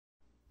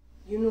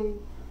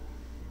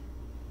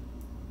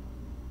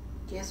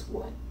guess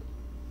what?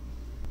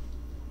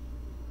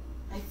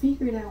 I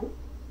figured out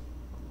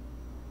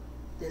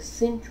the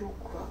central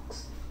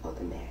crux of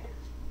the matter.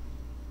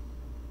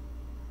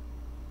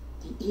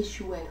 The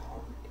issue at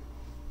heart.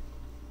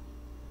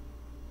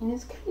 And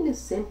it's kind of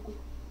simple.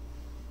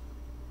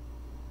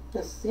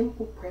 A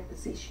simple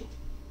preposition.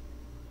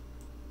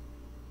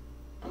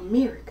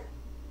 America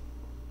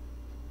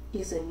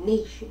is a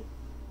nation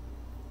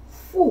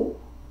full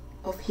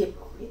of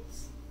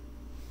hypocrites.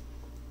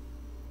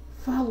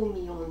 Follow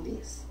me on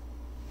this.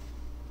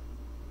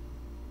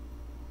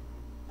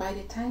 By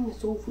the time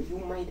it's over, you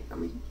might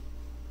agree.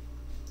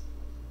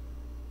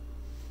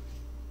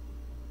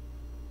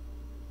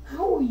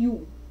 How are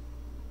you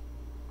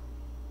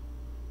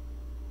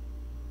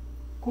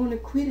going to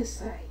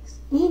criticize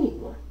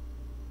anyone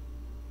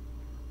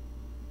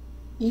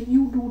if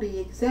you do the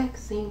exact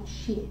same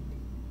shit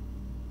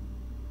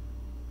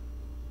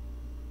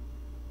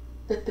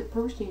that the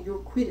person you're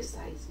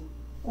criticizing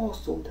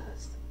also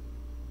does?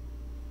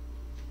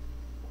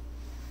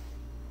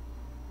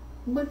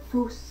 But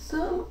for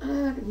some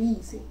odd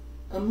reason,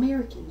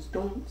 Americans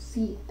don't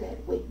see it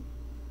that way.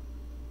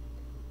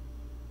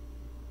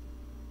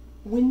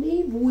 When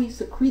they voice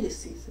a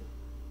criticism,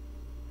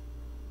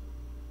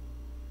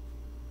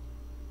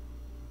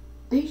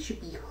 they should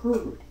be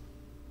heard,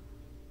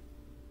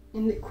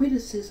 and the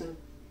criticism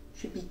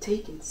should be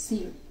taken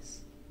serious,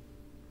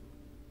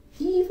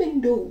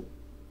 even though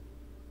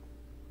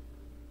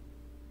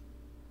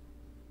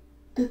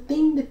the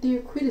thing that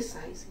they're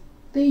criticizing,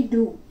 they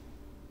do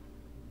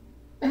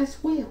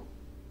as well.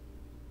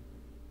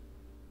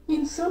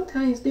 And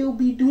sometimes they'll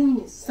be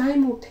doing it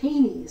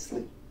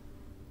simultaneously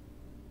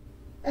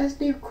as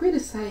they're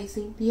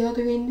criticizing the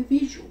other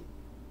individual.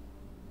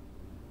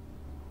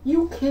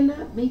 You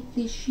cannot make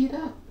this shit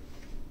up.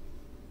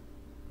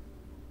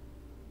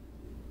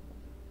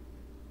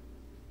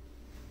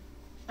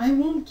 I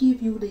won't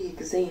give you the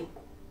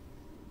example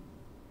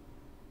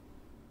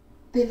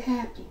that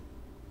happened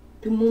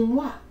to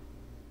Monroe,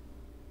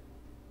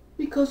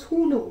 because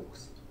who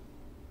knows?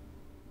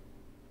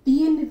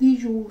 The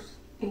individuals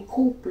and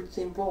culprits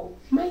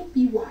involved might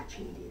be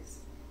watching this.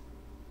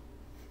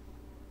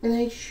 And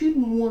I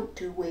shouldn't want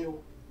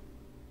to,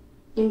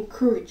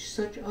 encourage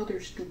such other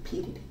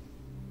stupidity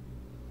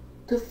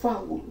to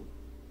follow me.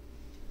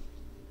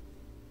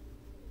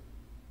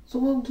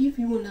 So I'll give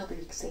you another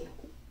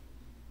example.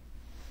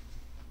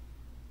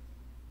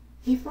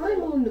 If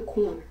I'm on the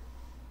corner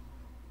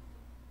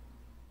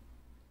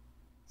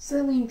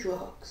selling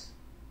drugs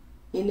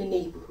in the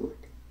neighborhood,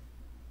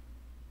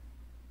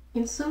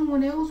 and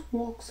someone else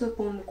walks up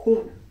on the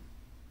corner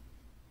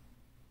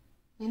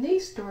and they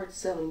start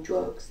selling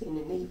drugs in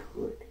the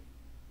neighborhood,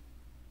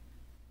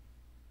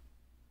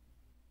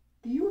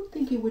 do you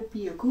think it would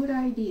be a good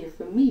idea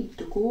for me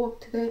to go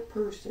up to that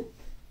person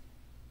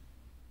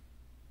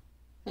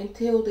and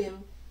tell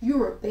them,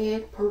 you're a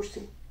bad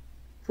person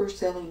for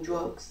selling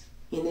drugs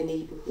in the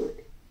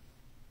neighborhood?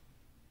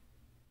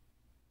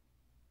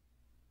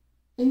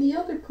 And the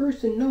other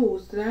person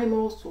knows that I'm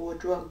also a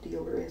drug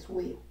dealer as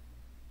well.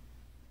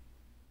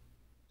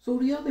 So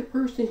the other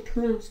person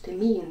turns to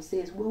me and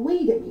says, well,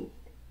 wait a minute.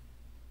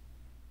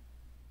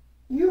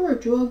 You're a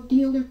drug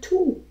dealer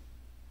too.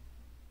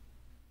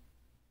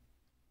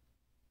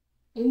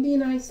 And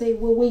then I say,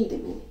 well, wait a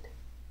minute.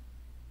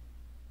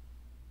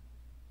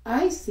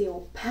 I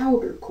sell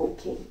powder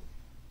cocaine.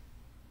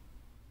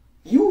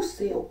 You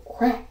sell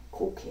crack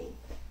cocaine.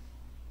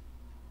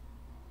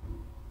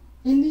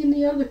 And then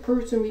the other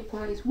person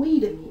replies,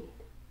 wait a minute.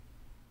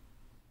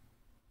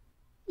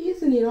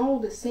 Isn't it all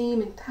the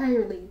same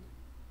entirely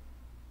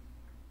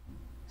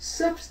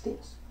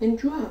substance and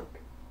drug?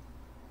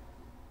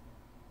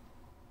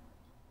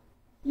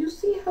 You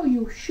see how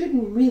you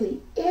shouldn't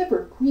really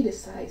ever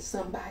criticize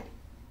somebody,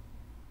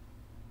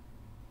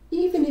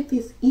 even if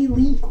it's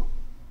illegal,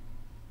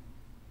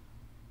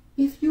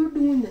 if you're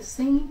doing the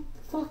same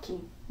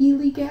fucking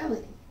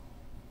illegality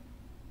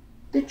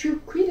that you're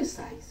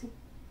criticizing.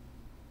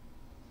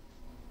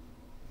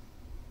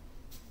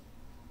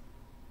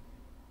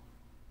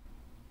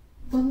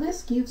 But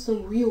let's give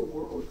some real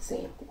world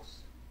examples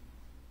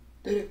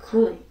that are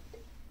current.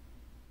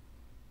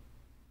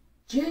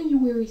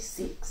 January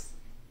 6th,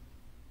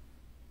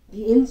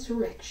 the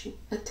insurrection,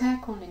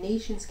 attack on the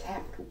nation's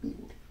Capitol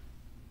building.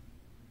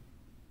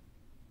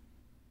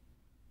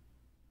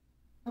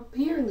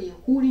 Apparently,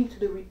 according to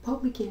the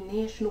Republican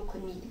National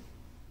Committee,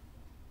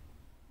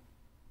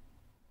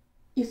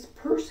 it's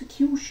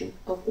persecution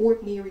of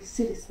ordinary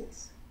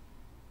citizens.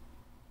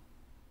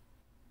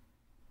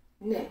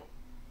 Now,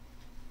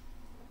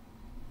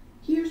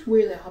 here's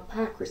where the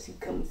hypocrisy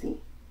comes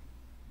in.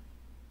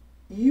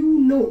 You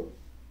know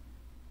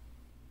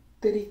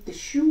that if the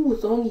shoe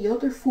was on the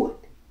other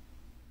foot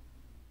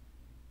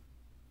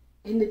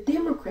and the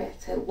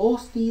Democrats had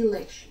lost the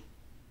election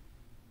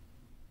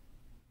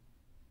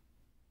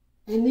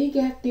and they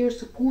got their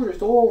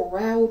supporters all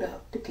riled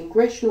up, the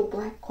Congressional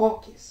Black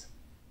Caucus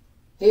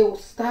held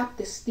Stop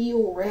the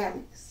Steal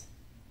rallies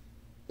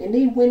and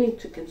they went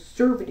into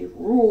conservative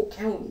rural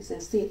counties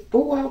and said,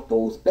 throw out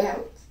those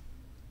ballots.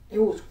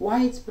 There was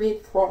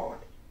widespread fraud.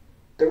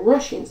 The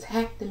Russians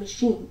hacked the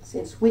machines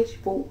and switched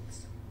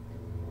votes.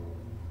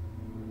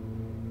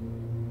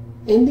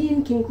 And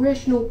then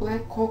Congressional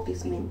Black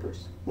Caucus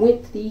members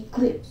went to the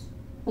eclipse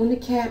on the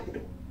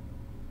Capitol,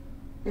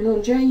 and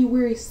on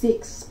January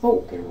 6th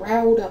spoke and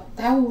riled up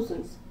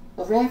thousands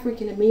of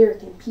African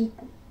American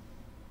people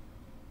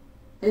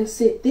and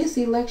said this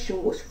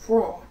election was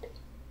fraud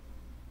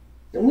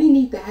and we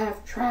need to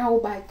have trial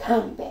by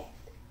combat.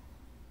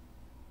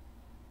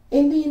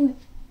 And then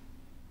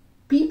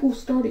people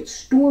started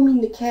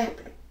storming the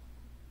Capitol,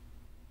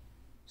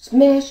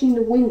 smashing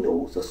the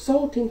windows,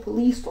 assaulting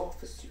police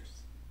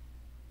officers,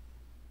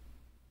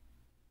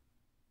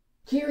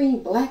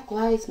 carrying Black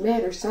Lives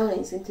Matter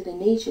signs into the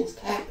nation's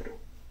capital,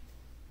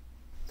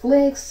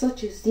 flags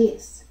such as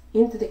this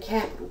into the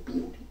Capitol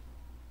building.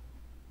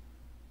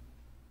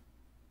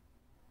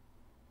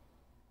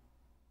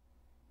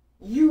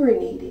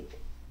 Urinated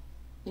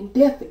and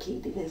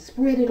defecated and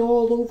spread it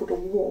all over the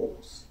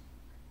walls.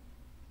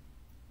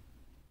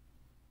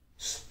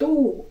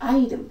 Stole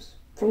items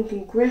from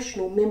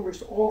congressional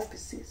members'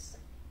 offices.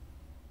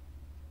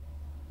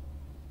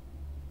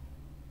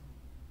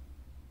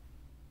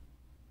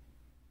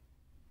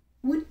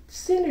 Would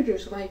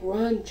senators like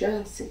Ron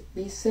Johnson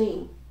be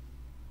saying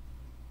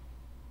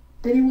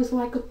that it was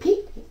like a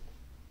picnic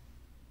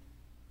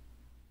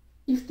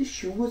if the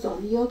shoe was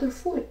on the other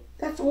foot?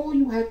 That's all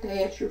you have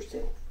to ask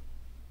yourself.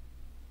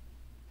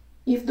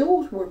 If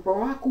those were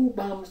Barack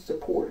Obama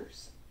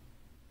supporters,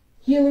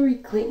 Hillary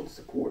Clinton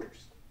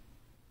supporters,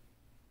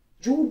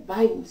 Joe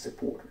Biden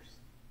supporters,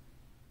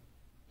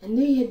 and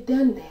they had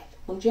done that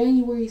on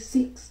January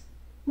 6th,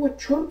 what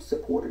Trump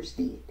supporters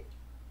did,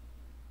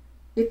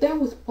 if that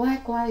was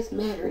Black Lives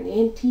Matter and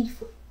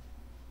Antifa,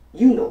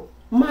 you know,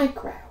 my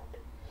crowd,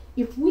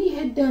 if we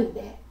had done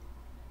that,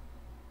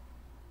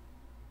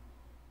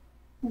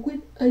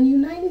 would a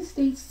United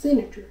States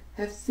senator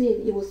have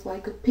said it was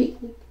like a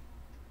picnic?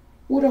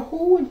 Would a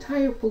whole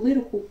entire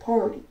political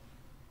party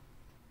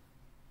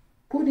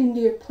put in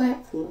their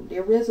platform,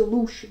 their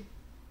resolution,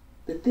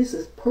 that this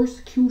is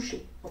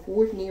persecution of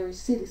ordinary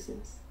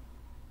citizens?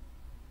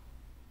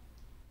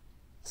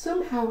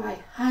 Somehow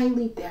I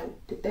highly doubt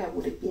that that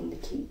would have been the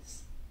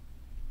case.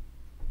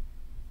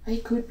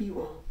 I could be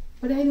wrong,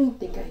 but I don't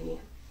think I am.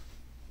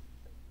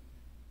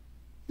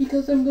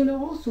 Because I'm going to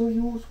also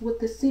use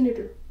what the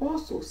senator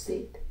also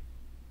said.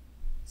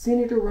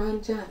 Senator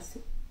Ron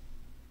Johnson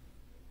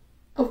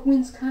of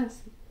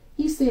Wisconsin.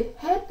 He said,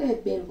 had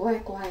that been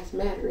Black Lives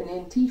Matter and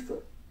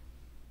Antifa,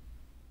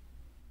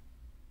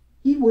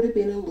 he would have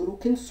been a little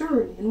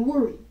concerned and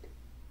worried.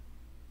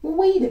 Well,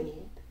 wait a minute.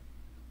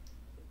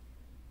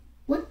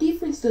 What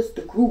difference does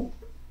the group,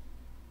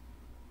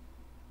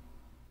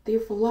 their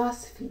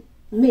philosophy,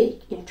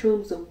 make in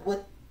terms of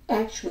what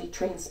actually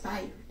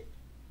transpired?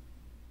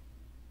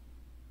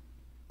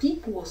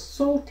 People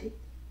assaulted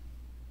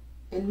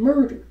and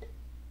murdered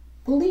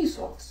police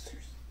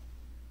officers.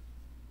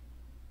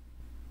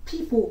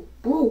 People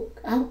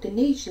broke out the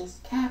nation's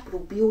Capitol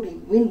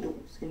building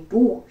windows and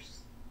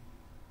doors.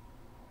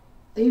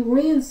 They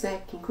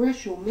ransacked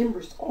congressional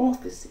members'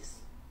 offices.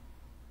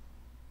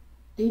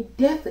 They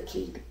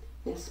defecated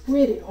and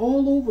spread it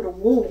all over the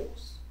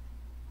walls.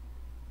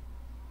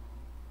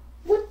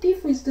 What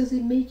difference does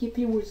it make if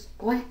it was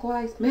Black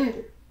Lives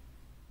Matter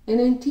and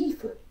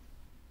Antifa?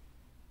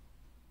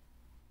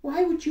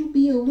 Why would you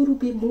be a little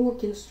bit more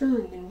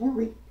concerned and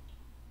worried?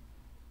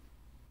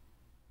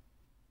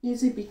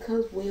 Is it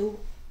because, well,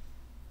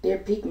 their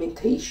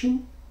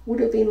pigmentation would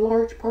have in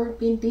large part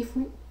been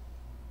different?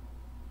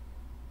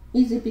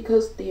 Is it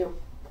because their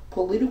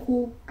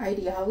political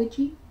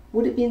ideology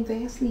would have been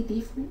vastly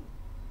different?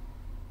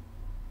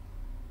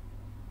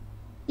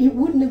 It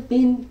wouldn't have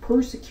been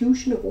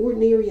persecution of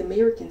ordinary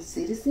American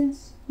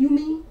citizens, you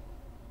mean?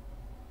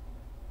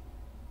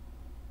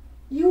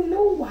 You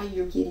know why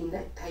you're getting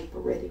that type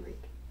of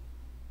rhetoric.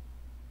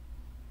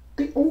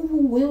 The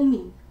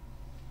overwhelming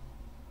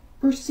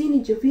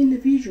percentage of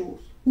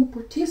individuals who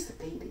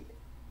participated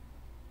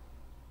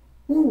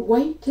were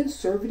white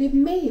conservative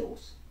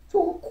males.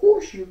 So of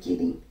course you're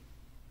getting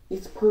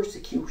its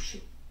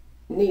persecution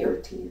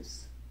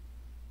narratives.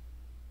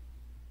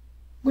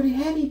 But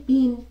had it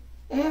been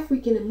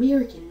African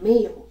American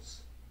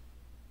males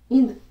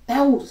in the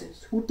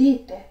thousands who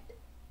did that,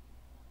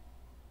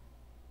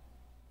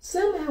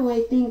 somehow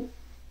I think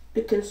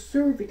the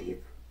conservative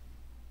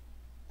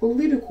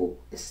political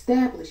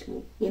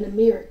establishment in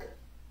America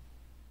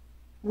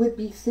would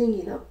be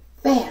singing a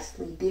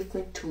vastly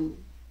different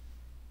tune.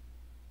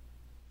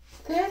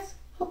 That's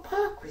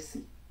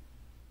hypocrisy.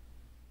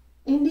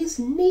 And this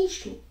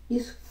nation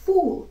is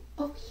full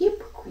of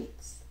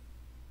hypocrites.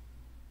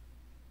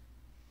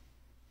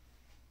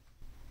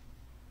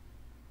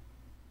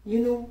 You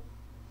know,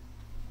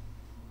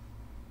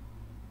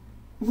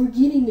 we're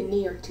getting the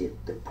narrative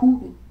that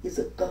Putin is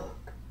a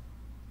thug,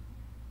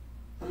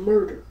 a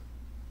murderer,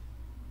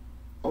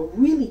 a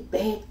really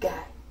bad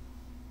guy.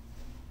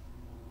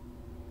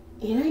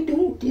 And I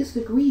don't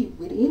disagree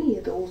with any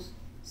of those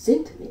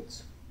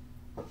sentiments,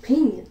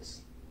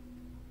 opinions,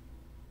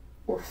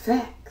 or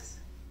facts.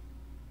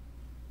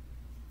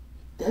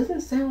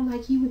 Doesn't sound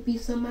like he would be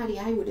somebody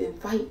I would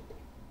invite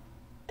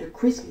to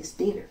Christmas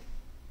dinner.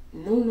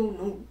 No, no,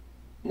 no,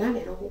 not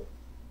at all.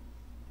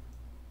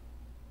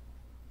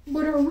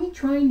 But are we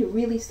trying to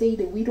really say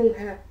that we don't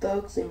have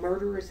thugs and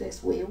murderers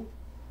as well?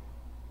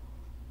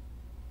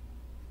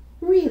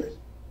 Really?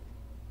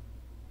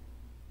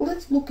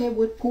 Let's look at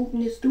what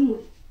Putin is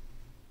doing.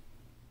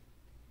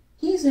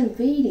 He's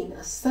invading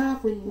a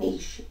sovereign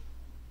nation,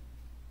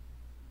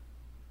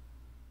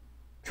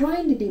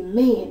 trying to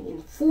demand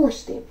and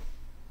force them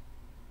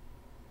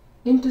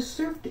into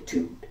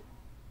servitude,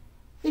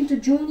 into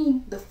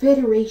joining the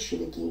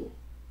Federation again.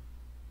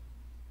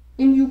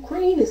 And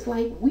Ukraine is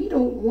like, we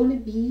don't want to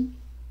be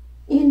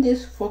in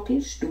this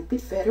fucking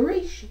stupid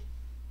Federation.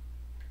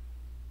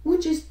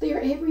 Which is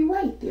their every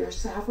right. They're a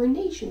sovereign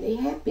nation. They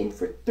have been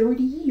for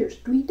 30 years,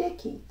 3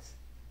 decades.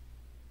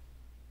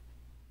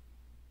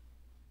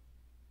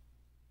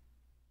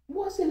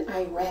 Wasn't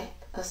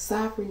Iraq a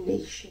sovereign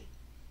nation?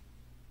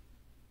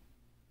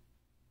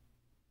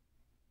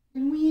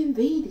 And we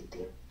invaded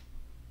them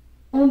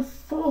on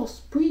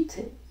false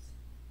pretense,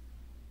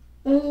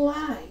 on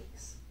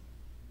lies,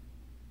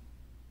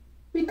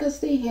 because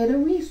they had a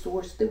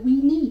resource that we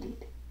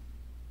needed.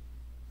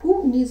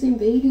 Putin is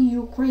invading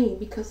Ukraine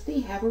because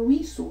they have a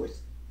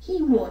resource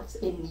he wants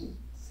and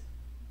needs.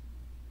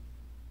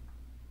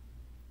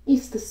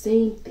 It's the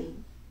same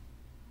thing.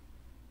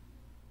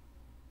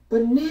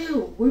 But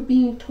now we're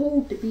being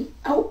told to be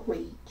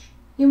outraged,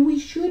 and we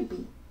should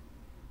be.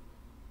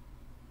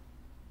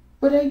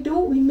 But I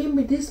don't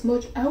remember this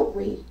much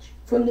outrage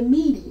from the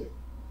media,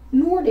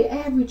 nor the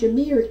average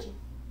American,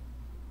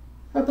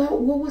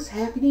 about what was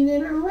happening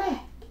in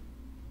Iraq.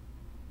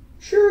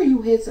 Sure,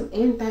 you had some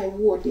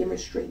anti-war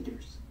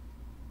demonstrators,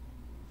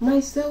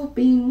 myself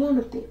being one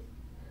of them,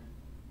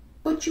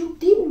 but you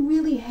didn't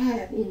really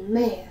have en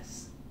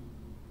masse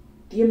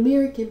the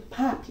American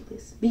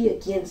populace be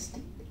against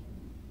it.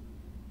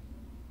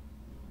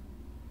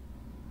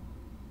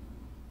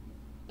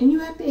 And you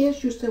have to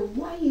ask yourself,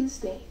 why is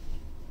that?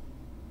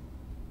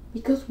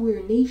 Because we're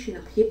a nation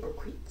of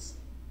hypocrites.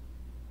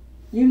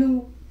 You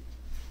know,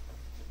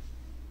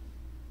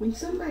 when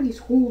somebody's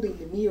holding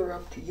the mirror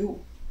up to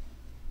you,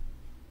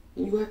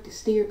 and you have to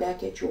stare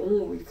back at your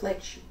own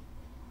reflection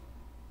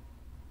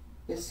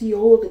and see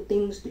all the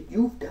things that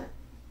you've done,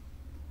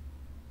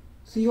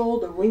 see all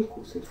the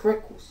wrinkles and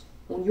freckles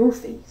on your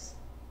face,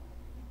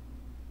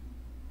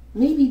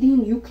 maybe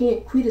then you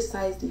can't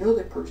criticize the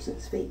other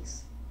person's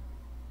face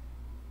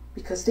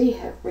because they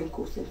have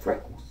wrinkles and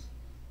freckles.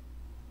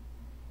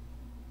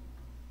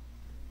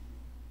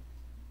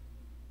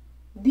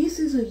 This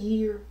is a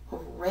year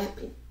of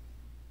rapid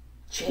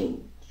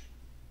change.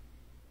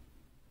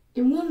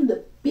 And one of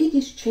the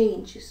biggest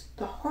changes,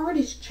 the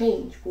hardest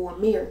change for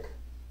America,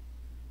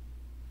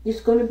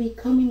 is going to be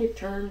coming to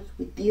terms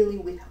with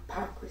dealing with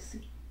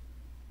hypocrisy.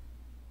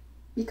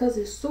 Because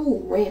it's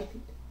so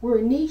rampant. We're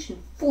a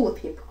nation full of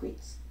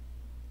hypocrites.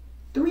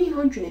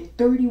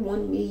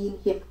 331 million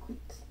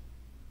hypocrites.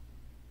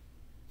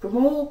 From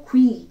all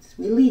creeds,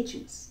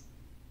 religions,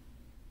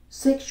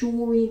 sexual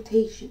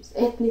orientations,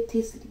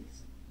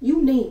 ethnicities,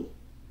 you name it.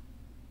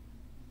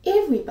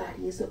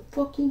 Everybody is a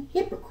fucking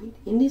hypocrite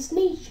in this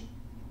nation.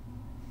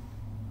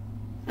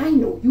 I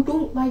know you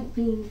don't like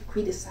being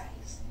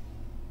criticized,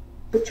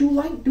 but you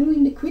like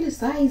doing the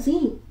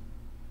criticizing.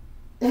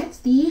 That's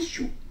the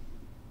issue.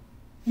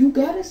 You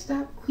gotta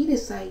stop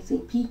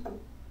criticizing people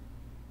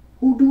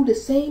who do the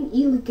same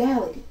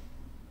illegality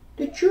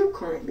that you're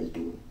currently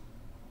doing.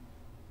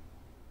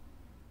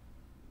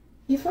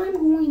 If I'm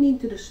going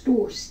into the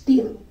store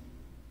stealing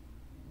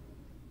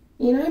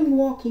and I'm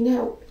walking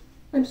out,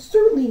 I'm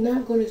certainly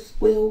not going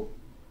to,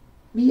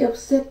 be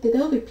upset that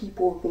other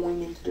people are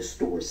going into the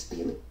store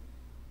stealing.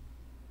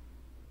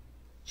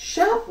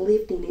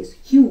 Shoplifting is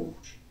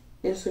huge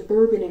in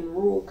suburban and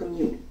rural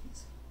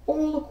communities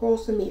all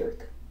across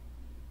America.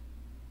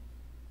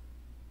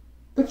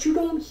 But you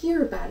don't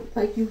hear about it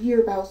like you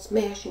hear about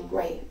smash and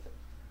grab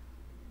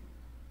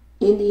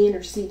in the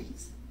inner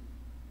cities.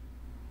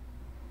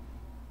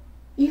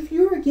 If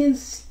you're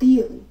against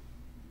stealing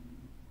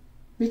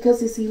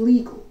because it's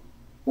illegal,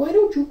 why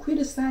don't you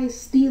criticize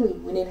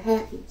stealing when it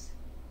happens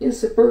in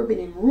suburban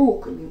and rural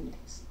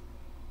communities?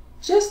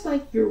 Just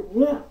like you're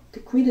wont to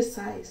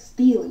criticize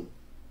stealing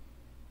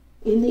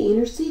in the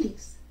inner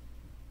cities.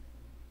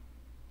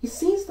 It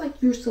seems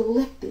like you're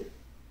selective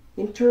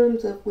in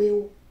terms of,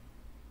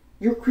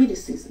 your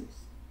criticisms.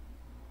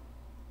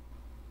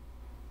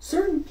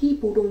 Certain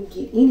people don't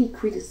get any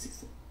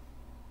criticism,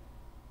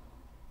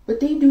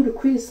 but they do the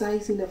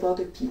criticizing of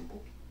other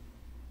people.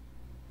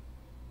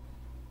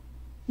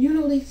 You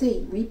know, they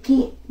say,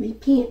 repent,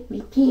 repent,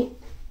 repent.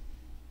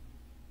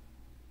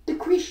 The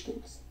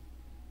Christians.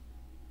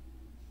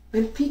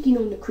 I'm picking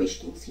on the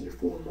Christians here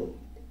for a moment.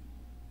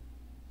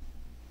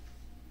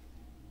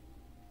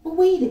 But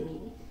wait a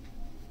minute.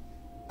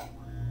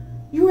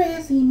 You're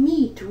asking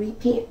me to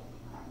repent.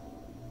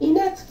 And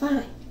that's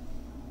fine.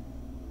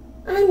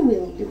 I'm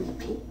willing to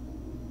repent.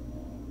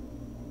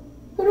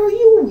 But are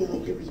you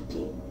willing to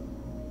repent?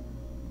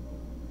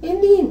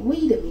 And then,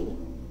 wait a minute.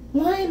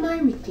 Why am I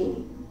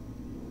repenting?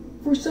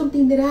 For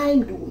something that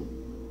I'm doing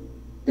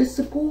that's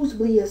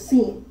supposedly a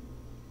sin,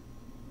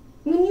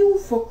 when you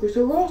fuckers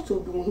are also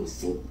doing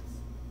sins.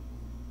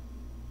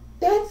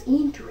 That's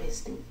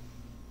interesting.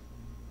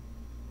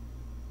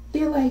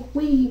 They're like,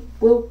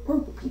 well,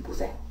 purple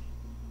people's out.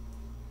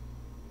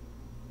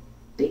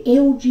 The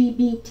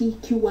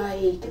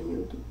LGBTQIA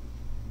community.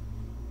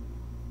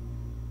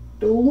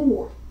 The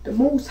Lord, the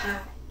Most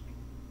High.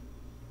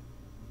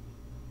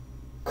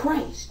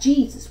 Christ,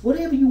 Jesus,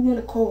 whatever you want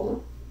to call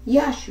him.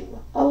 Yahshua,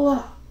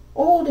 Allah,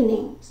 all the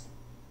names.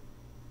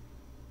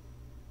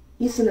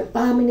 It's an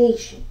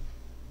abomination.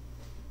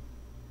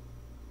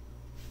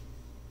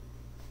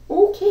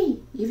 Okay,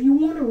 if you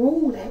want to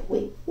roll that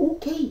way,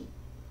 okay.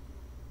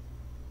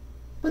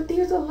 But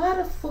there's a lot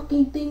of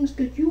fucking things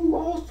that you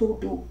also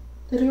do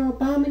that are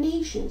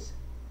abominations.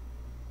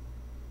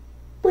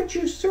 But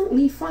you're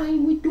certainly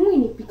fine with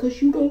doing it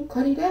because you don't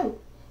cut it out.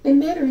 And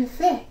matter of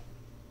fact,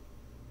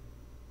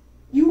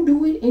 you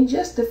do it and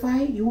justify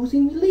it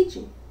using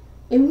religion.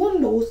 And one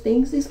of those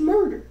things is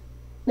murder.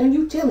 Now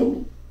you're telling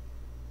me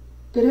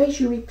that I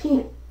should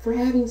repent for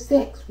having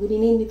sex with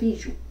an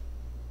individual.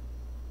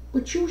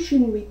 But you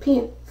shouldn't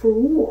repent for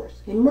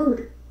wars and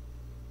murder.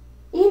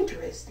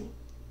 Interesting.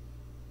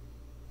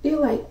 They're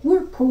like,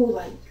 we're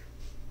pro-life.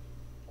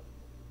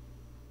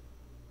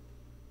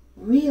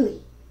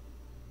 Really?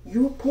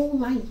 You're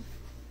pro-life?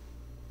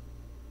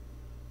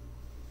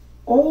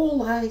 All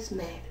lives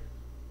matter.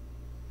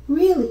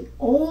 Really,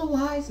 all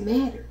lives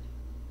matter.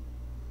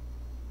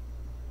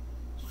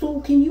 So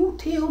can you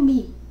tell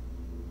me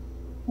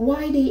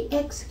why they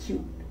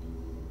execute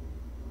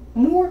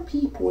more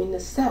people in the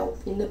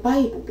South, in the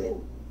Bible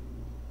Belt,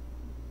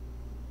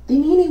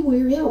 than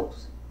anywhere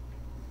else?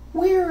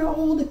 Where are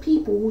all the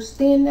people who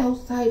stand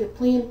outside of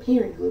Planned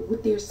Parenthood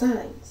with their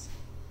signs?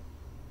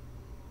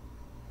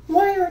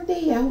 Why aren't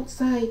they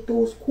outside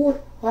those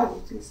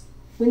courthouses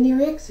when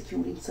they're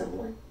executing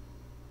someone?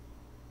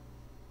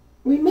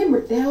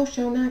 Remember, thou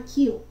shalt not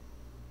kill.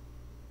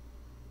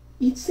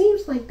 It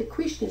seems like the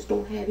Christians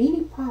don't have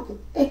any problem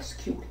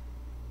executing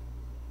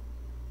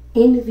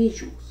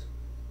individuals.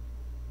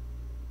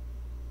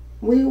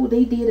 Well,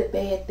 they did a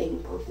bad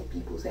thing, purple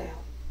people's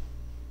out.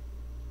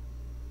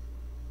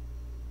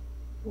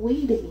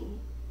 Wait a minute.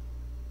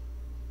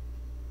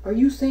 Are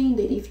you saying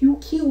that if you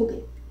killed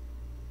it,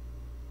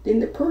 then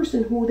the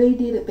person who they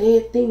did a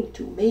bad thing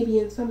to, maybe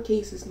in some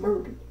cases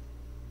murdered,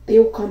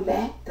 they'll come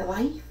back to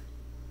life?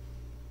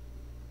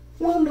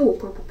 Well, no,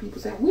 purple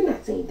people's out. We're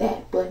not saying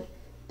that, but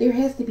there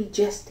has to be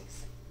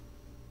justice.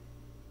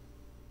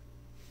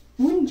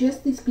 Wouldn't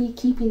justice be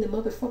keeping the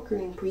motherfucker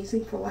in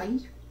prison for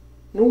life?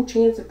 No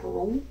chance of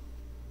parole?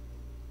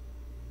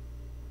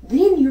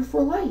 Then you're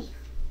for life.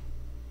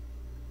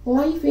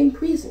 Life in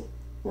prison,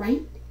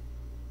 right?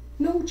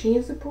 No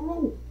chance of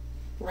parole,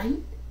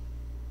 right?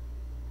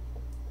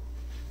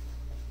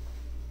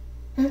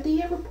 Have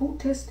they ever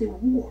protested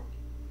war?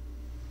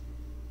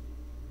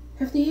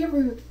 Have they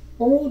ever,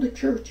 all the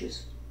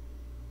churches,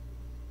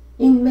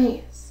 en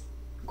masse,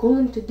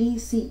 gone to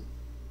D.C.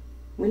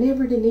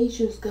 whenever the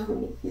nation's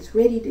government is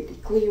ready to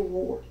declare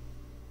war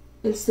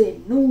and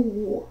said no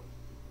war?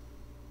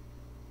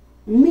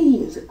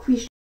 Millions of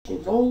Christians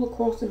all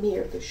across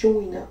America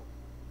showing up,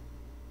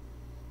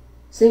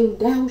 saying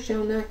thou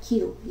shalt not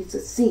kill. It's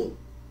a sin.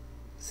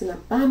 It's an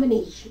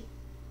abomination.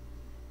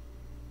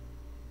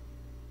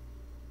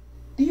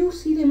 Do you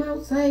see them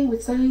outside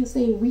with signs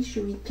saying we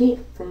should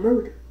repent for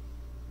murder?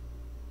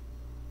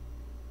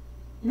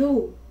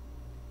 No.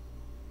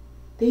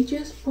 They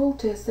just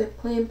protest at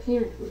Planned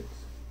Parenthood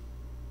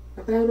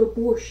about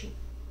abortion.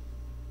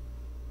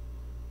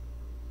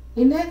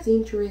 And that's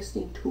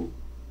interesting too.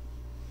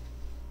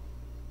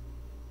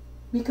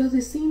 Because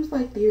it seems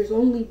like there's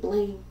only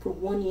blame for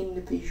one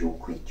individual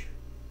creature.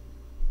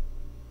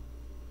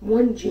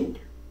 One gender.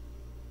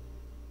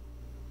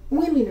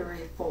 Women are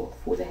at fault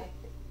for that.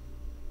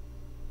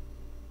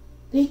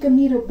 They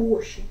commit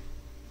abortion.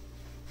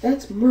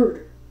 That's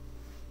murder.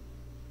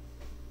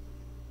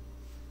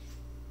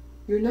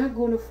 You're not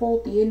going to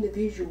fault the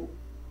individual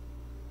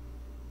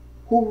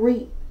who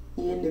raped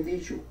the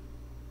individual.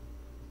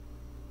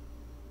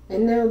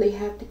 And now they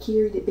have to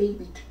carry the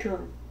baby to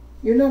term.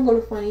 You're not going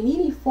to find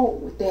any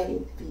fault with that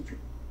individual.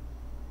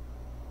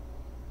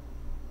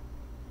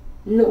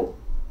 No,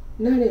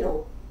 not at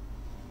all.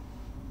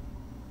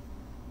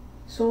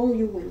 It's all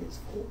you women's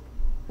fault,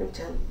 I'm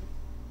telling you.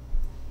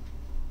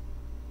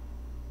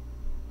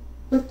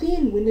 But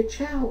then when the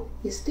child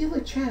is still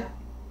a child,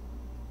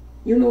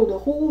 you know, the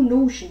whole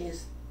notion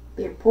is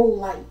they're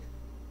pro-life.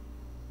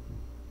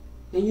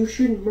 And you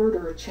shouldn't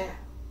murder a child.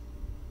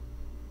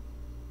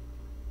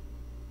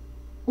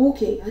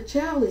 Okay, a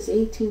child is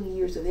 18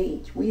 years of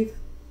age. We've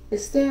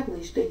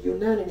established that you're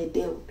not an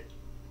adult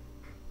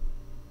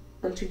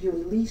until you're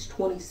at least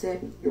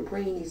 27. Your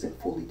brain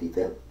isn't fully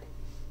developed.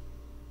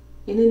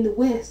 And in the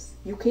West,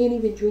 you can't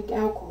even drink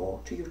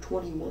alcohol till you're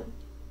 21.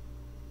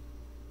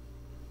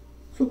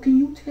 So can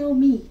you tell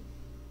me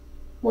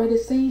why the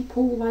same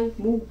pro-life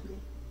movement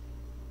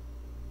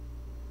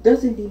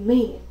doesn't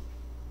demand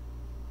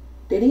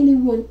that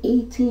anyone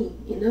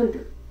 18 and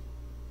under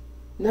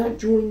not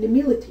join the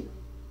military?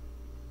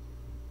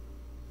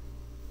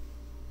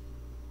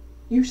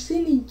 You're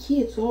sending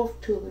kids off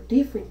to a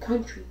different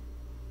country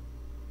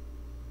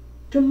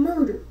to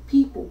murder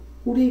people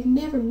who they've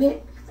never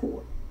met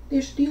before.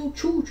 They're still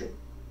children.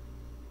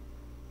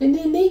 And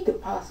then they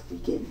could possibly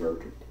get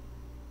murdered.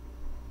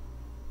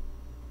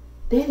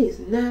 That is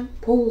not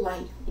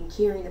pro-life and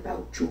caring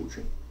about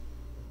children.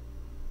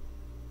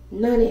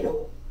 None at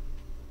all.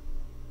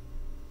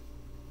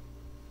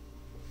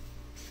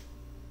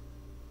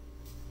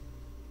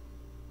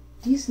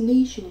 This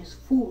nation is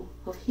full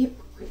of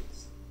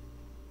hypocrites.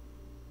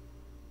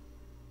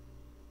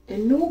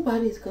 And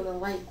nobody's gonna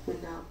like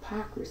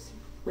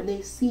when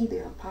they see the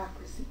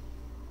hypocrisy.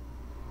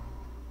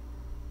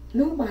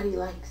 Nobody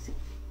likes it.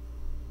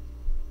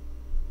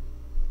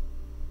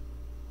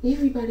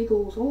 Everybody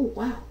goes, oh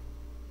wow,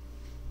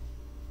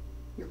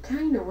 you're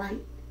kinda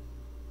right.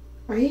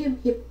 I am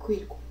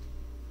hypocritical.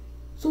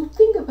 So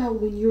think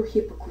about when you're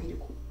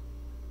hypocritical.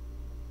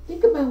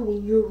 Think about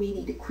when you're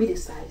ready to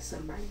criticize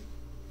somebody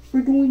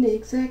for doing the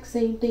exact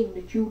same thing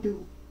that you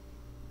do.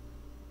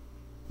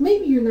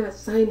 Maybe you're not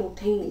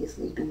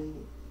simultaneously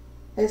doing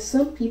it, as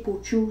some people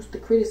choose to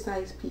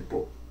criticize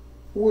people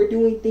who are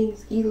doing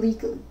things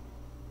illegally,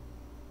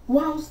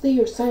 whilst they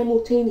are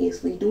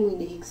simultaneously doing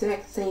the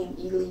exact same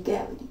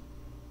illegality.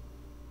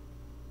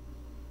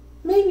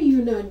 Maybe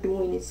you're not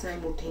doing it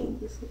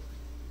simultaneously.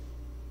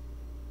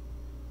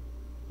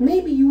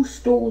 Maybe you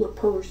stole a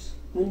purse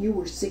when you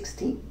were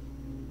 16.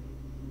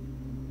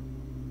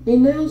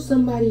 And now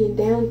somebody in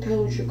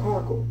downtown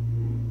Chicago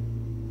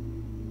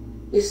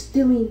is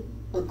stealing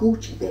a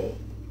Gucci bag,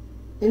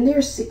 and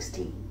they're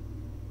 16.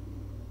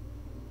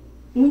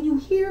 When you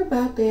hear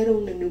about that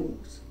on the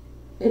news,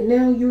 and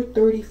now you're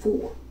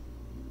 34,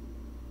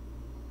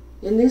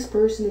 and this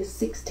person is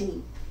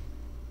 16,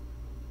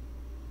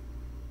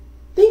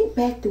 think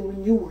back to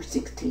when you were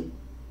 16,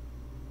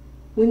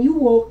 when you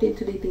walked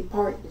into the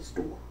department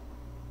store,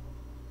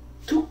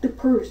 took the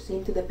purse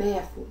into the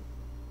bathroom,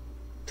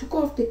 took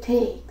off the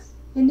tags,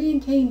 and then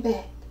came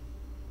back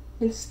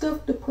and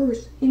stuffed the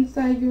purse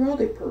inside your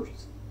other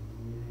purse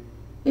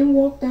and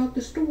walked out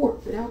the store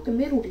without the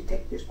metal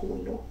detectors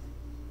going off.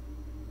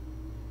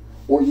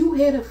 Or you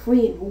had a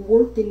friend who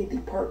worked in the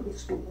department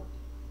store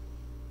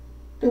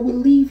that would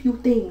leave you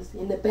things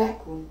in the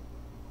back room,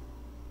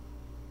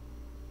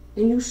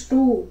 and you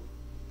stole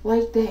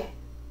like that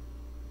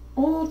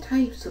all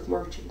types of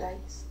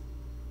merchandise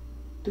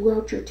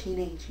throughout your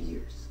teenage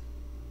years.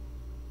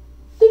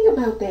 Think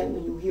about that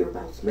when you hear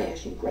about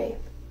smash and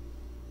grab.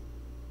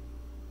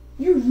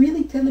 You're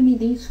really telling me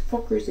these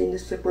fuckers in the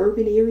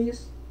suburban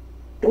areas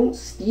don't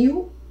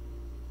steal?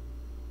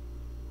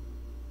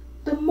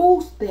 The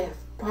most theft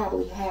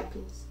probably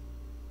happens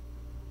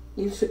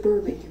in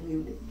suburban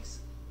communities.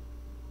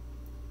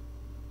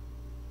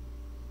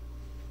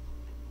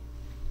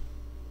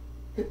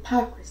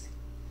 Hypocrisy.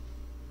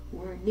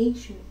 We're a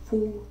nation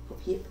full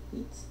of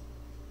hypocrites.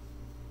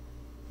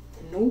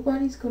 And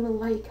nobody's gonna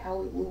like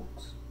how it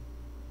looks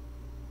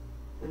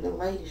when the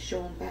light is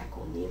shone back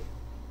on them.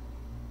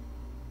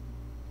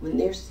 When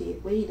they're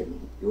said, wait a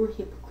minute, you're a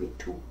hypocrite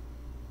too.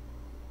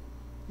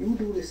 You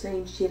do the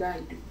same shit I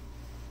do.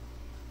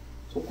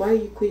 So why are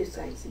you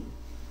criticizing me?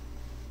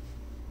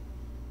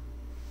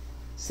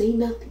 Say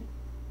nothing.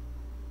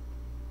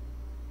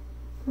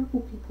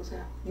 Purple people's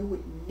out. You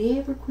would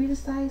never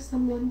criticize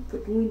someone for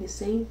doing the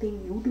same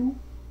thing you do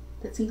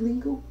that's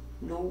illegal?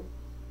 No.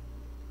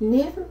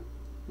 Never.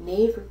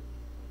 Never.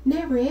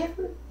 Never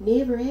ever.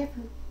 Never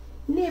ever.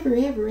 Never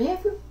ever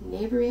ever.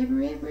 Never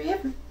ever ever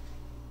ever.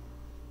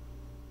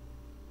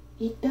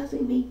 It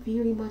doesn't make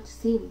very much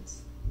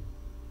sense.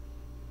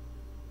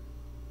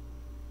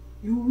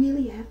 You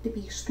really have to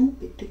be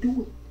stupid to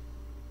do it.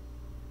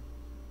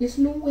 There's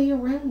no way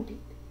around it.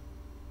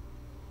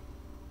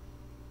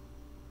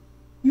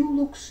 You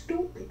look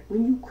stupid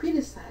when you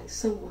criticize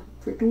someone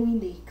for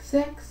doing the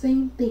exact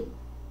same thing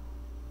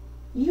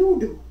you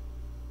do.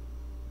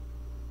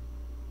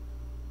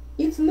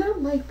 It's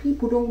not like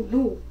people don't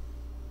know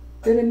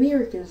that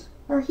Americans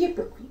are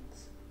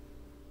hypocrites.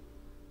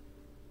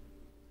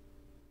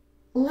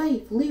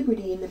 Life,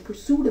 liberty, and the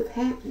pursuit of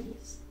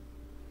happiness.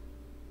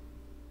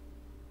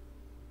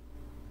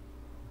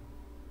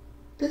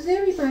 Does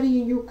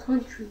everybody in your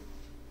country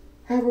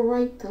have a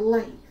right to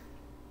life?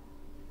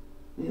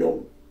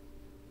 No.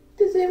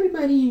 Does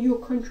everybody in your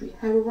country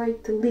have a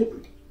right to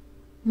liberty?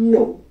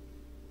 No.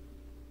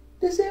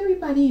 Does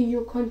everybody in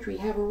your country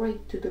have a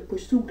right to the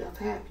pursuit of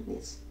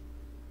happiness?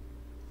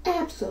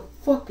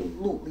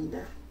 Abso-fucking-lutely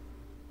not.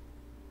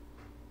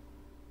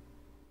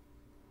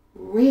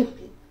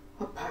 Rampant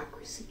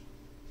hypocrisy.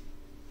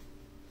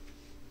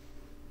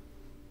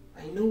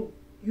 I know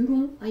you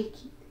don't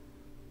like it.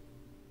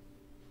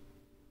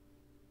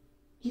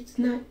 It's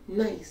not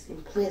nice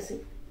and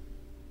pleasant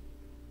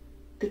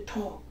to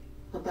talk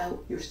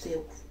about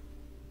yourself,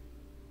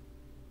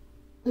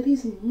 but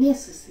it's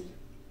necessary.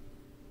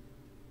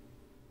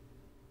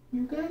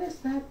 You gotta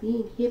stop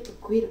being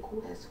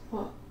hypocritical as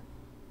fuck.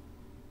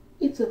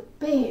 It's a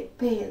bad,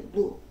 bad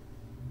look.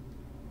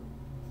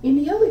 And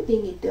the other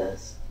thing it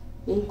does,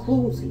 in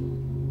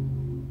closing,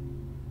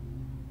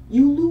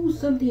 you lose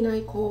something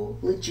I call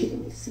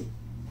legitimacy.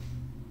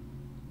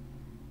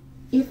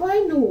 If I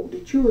know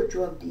that you're a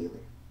drug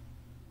dealer,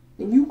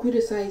 and you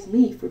criticize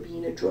me for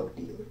being a drug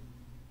dealer,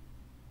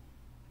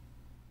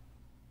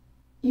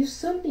 if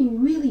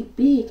something really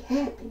big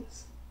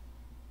happens,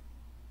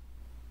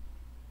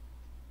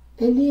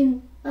 and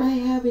then I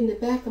have in the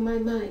back of my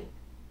mind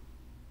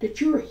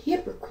that you're a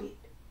hypocrite,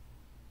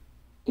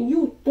 and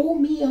you throw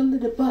me under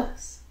the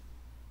bus,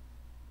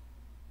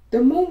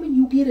 the moment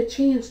you get a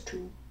chance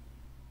to,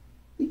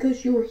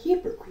 because you're a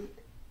hypocrite,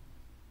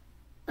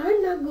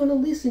 I'm not going to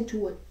listen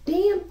to a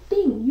damn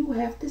thing you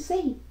have to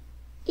say,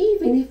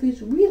 even if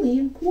it's really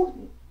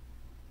important.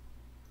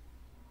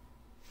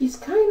 It's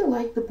kind of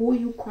like the boy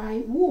who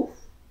cried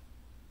wolf.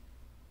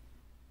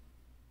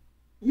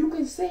 You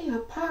can say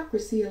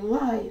hypocrisy and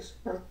lies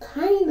are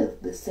kind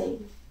of the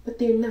same, but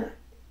they're not.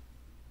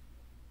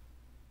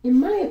 In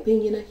my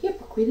opinion, a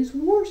hypocrite is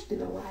worse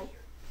than a liar.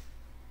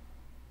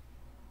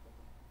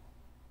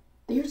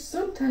 There's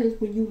sometimes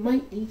when you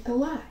might need to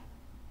lie.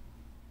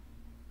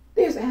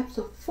 There's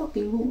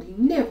absolutely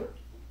never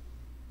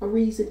a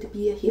reason to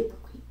be a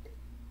hypocrite.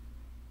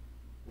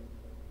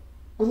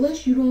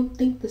 Unless you don't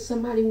think that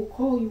somebody will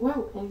call you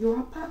out on your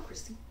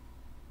hypocrisy.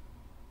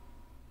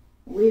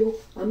 Well,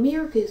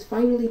 America is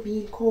finally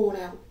being called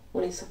out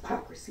on its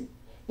hypocrisy.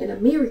 And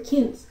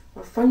Americans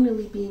are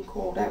finally being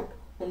called out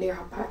on their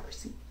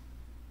hypocrisy.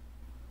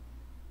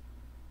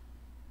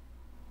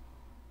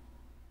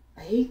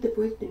 I hate to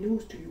break the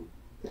news to you,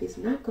 but it's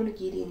not going to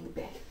get any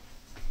better.